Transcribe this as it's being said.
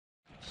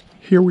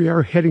Here we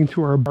are heading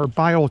to our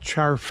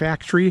biochar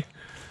factory.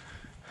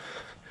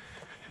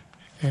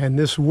 And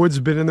this wood's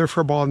been in there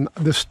for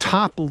this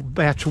top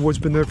batch of wood's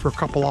been there for a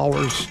couple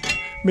hours,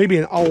 maybe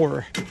an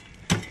hour.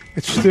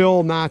 It's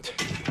still not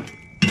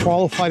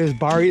qualified as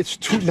barley. It's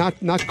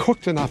not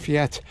cooked enough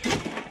yet.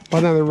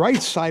 But on the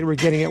right side, we're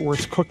getting it where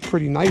it's cooked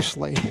pretty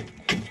nicely.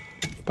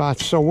 But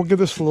so we'll give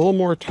this a little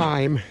more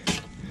time.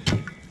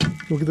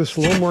 We'll give this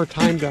a little more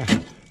time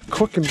to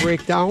cook and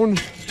break down,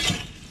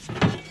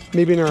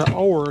 maybe another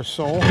hour or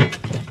so.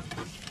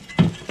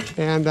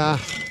 And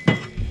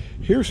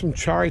here's some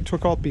char I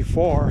took out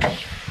before.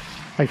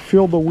 I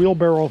filled the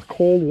wheelbarrow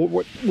cold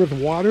with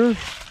water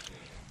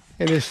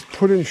and just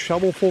put in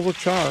shovelfuls of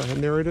char,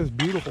 and there it is,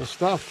 beautiful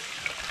stuff.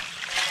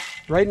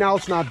 Right now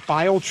it's not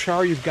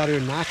biochar, you've got to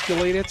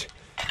inoculate it.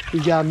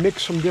 You got to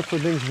mix some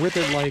different things with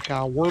it, like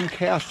worm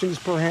castings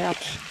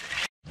perhaps.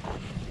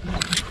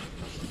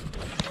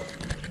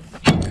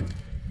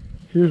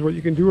 Here's what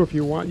you can do if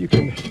you want. You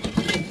can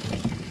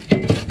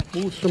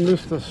move some of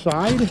this to the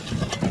side.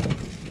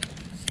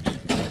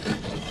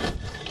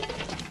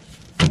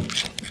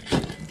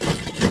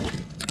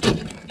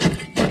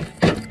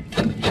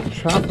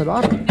 Chop it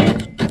up.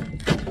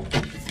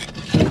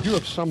 I do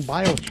have some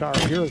biochar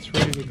here that's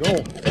ready to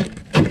go.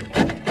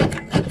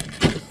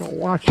 So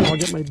watch it, I'll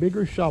get my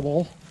bigger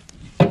shovel.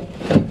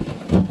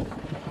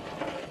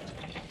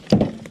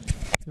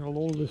 I'll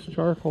load this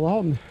charcoal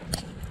out and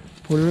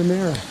put it in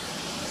there.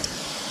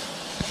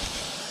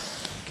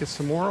 Get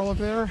some more olive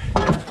there.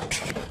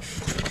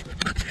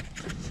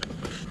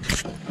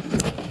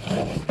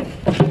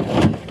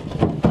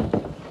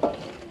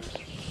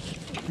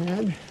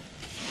 And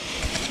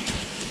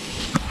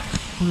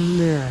put it in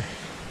there.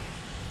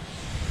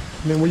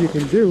 And then what you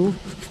can do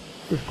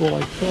is go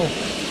like so.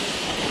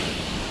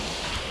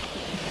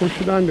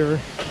 Push it under.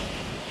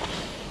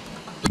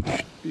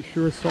 Be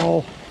sure it's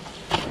all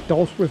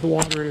doused with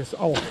water and it's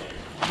out.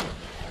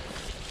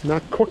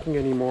 Not cooking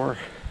anymore.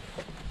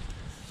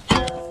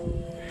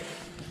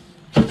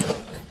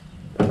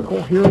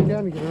 Go here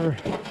again, get our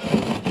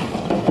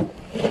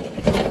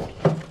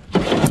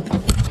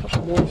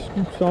couple more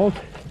scoops out.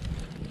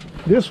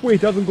 This way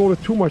it doesn't go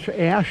to too much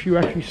ash. You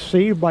actually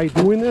save by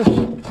doing this.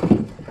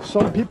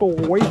 Some people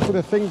wait for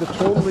the thing to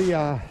totally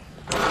go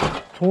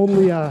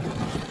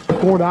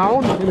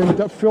down and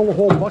then fill the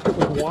whole bucket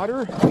with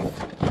water.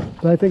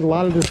 But I think a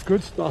lot of this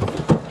good stuff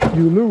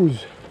you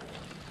lose.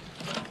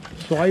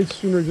 So I'd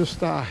sooner just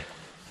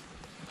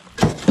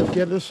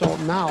get this out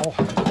now.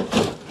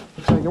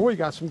 I know we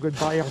got some good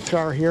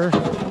biochar here.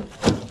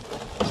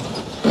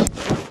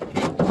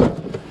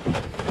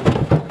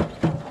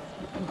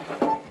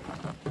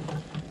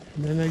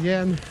 And then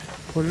again,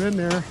 put it in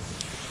there.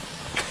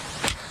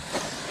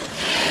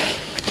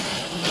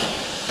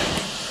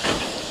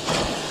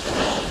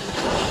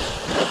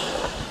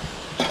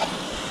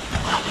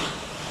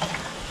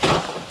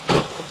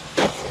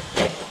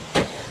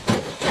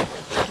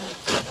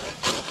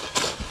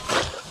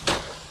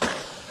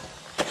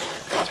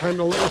 Time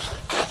to let it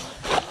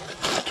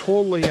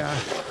totally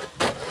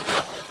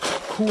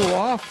cool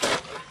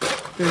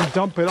off, then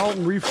dump it out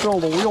and refill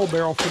the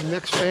wheelbarrow for the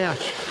next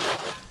batch.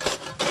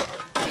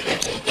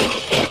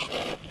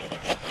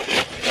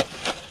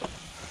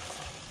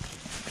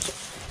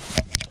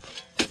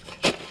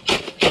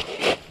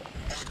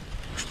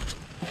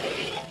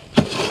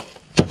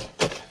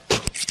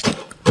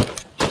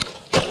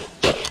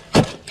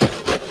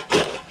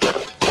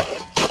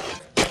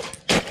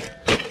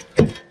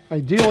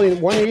 Ideally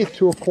 1/8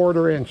 to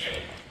 1/4 inch.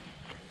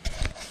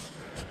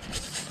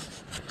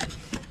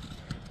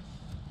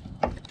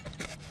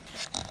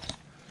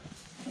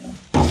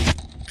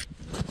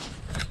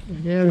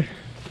 Again,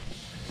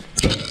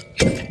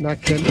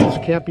 this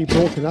can't be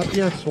broken up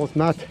yet, so it's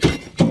not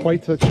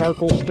quite to the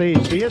charcoal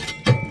stage. See it?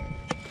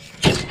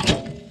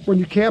 When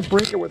you can't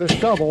break it with a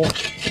shovel,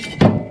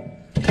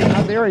 it's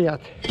not there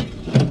yet.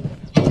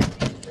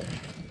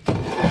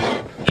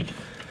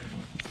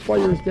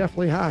 Fire is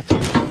definitely hot.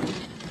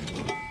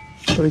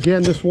 But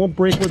again, this won't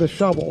break with a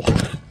shovel.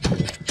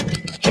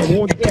 I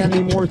won't add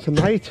any more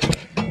tonight.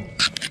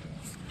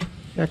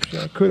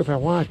 Actually, I could if I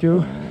want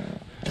to.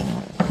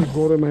 Could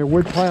go to my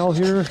wood pile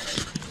here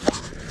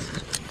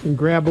and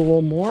grab a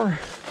little more.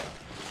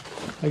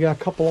 I got a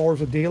couple hours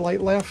of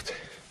daylight left,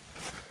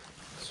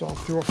 so I'll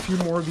throw a few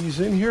more of these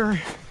in here.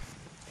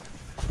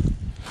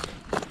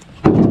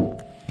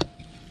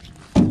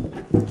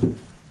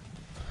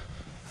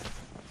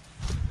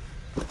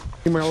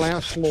 My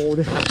last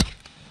load.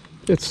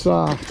 It's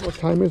what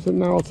time is it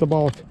now? It's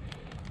about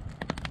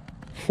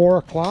 4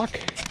 o'clock.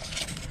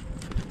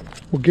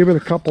 We'll give it a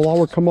couple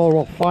hours. Come out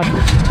about 5.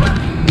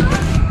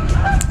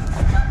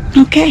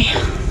 Okay.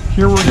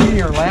 Here we're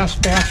getting our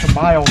last batch of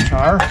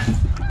biochar.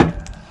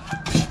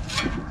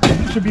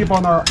 It should be about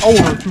an hour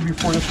or two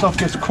before this stuff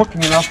gets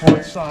cooking enough where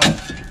it's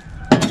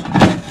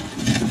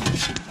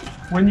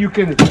when you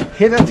can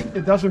hit it,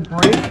 it doesn't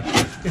break.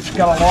 It's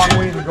got a long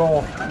way to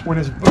go. When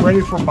it's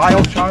ready for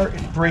biochar,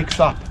 it breaks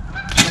up.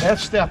 So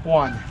that's step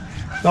one.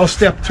 Now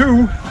step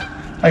two,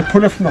 I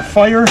put it from the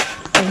fire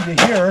and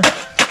into here,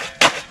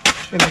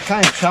 and I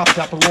kind of chopped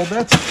up a little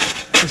bit.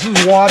 This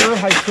is water.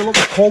 I fill it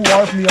with cold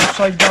water from the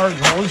outside garden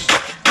hose.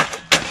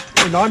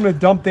 And now I'm going to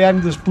dump that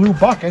in this blue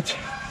bucket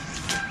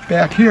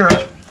back here.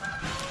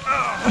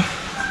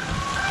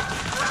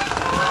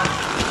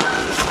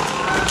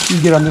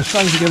 You get on this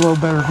side to get a little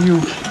better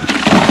view.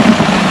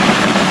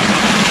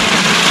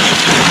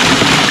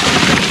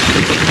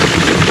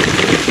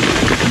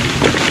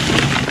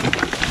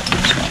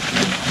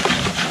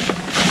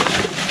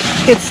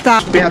 It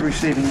stopped. Battery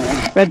saving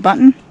one. Red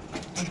button.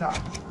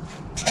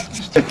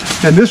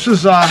 And this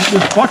is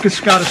this bucket's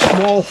got a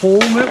small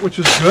hole in it, which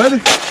is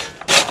good.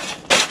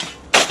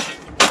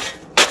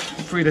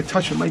 Afraid to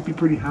touch it, might be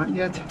pretty hot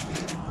yet.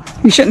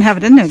 You shouldn't have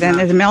it in there then,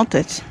 it'll melt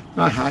it.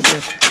 Not hot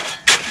yet.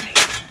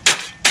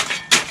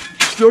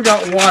 Still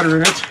got water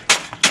in it,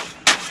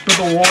 but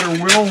the water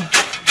will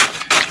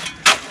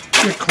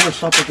get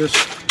close up with this.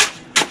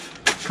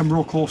 Come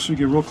real close so you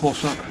get real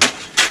close up.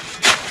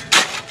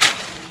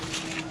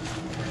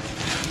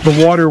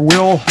 The water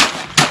will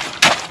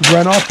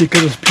run off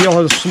because this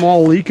pail has a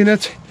small leak in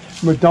it.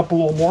 I'm going to dump a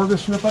little more of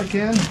this in if I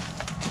can. Let's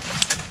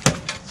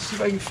see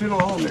if I can fit it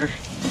all in there.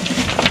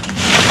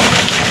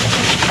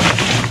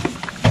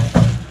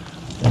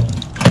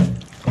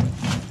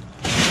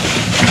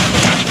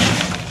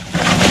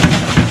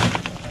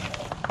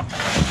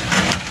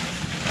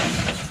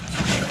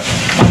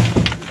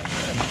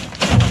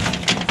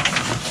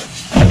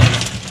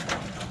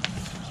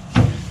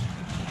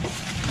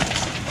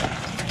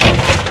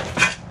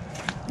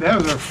 That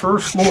was our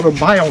first load of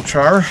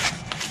biochar,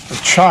 or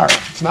char.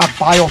 It's not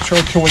biochar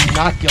until we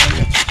inoculate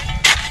it.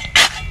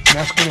 And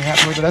that's going to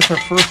happen later. That's our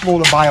first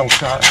load of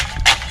biochar.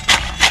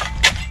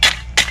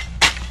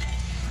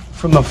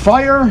 From the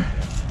fire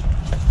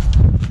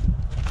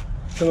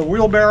to the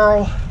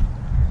wheelbarrow,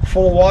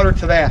 full of water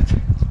to that.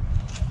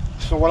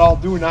 So what I'll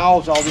do now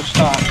is I'll just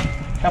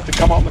have to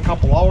come out in a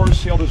couple hours,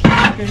 see how this is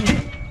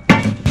working.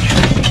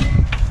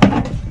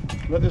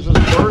 Let this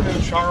just burn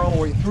and char all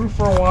the way through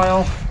for a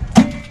while.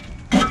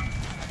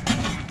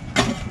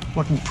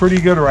 Looking pretty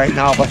good right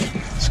now, but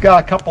it's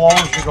got a couple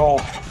hours to go.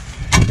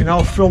 And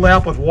I'll fill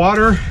that with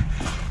water,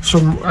 so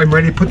I'm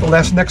ready to put the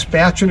next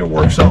batch in. It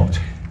works out.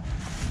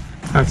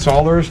 That's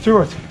all there is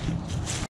to it.